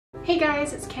Hey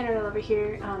guys, it's Canada Lover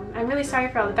here. I'm really sorry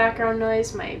for all the background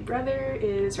noise. My brother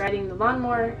is riding the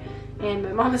lawnmower and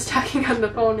my mom is talking on the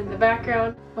phone in the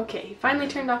background. Okay, he finally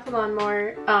turned off the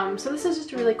lawnmower. So this is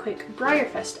just a really quick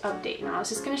Breyerfest update. Now I was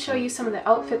just going to show you some of the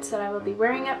outfits that I will be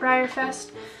wearing at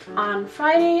Breyerfest. On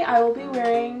Friday I will be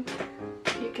wearing,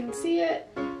 you can see it,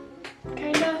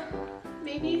 kinda,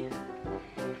 maybe,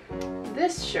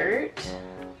 this shirt.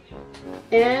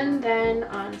 And then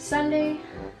on Sunday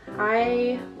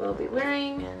I will be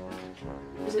wearing,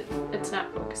 it's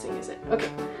not focusing, is it? Okay,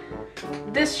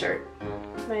 this shirt,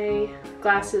 my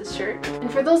glasses shirt. And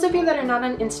for those of you that are not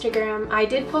on Instagram, I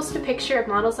did post a picture of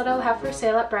models that I'll have for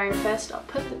sale at Breyerfest. I'll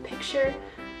put the picture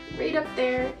right up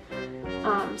there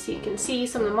so you can see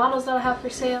some of the models that I'll have for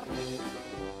sale.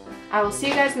 I will see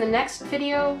you guys in the next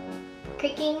video.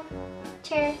 Creaking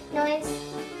chair noise.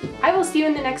 I will see you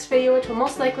in the next video, which will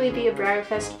most likely be a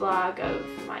Breyerfest vlog of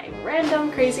my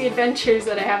random crazy adventures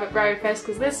that I have at Breyerfest,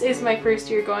 because this is my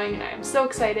first year going and I am so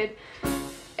excited.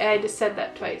 I just said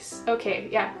that twice. Okay,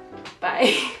 yeah,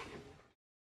 bye.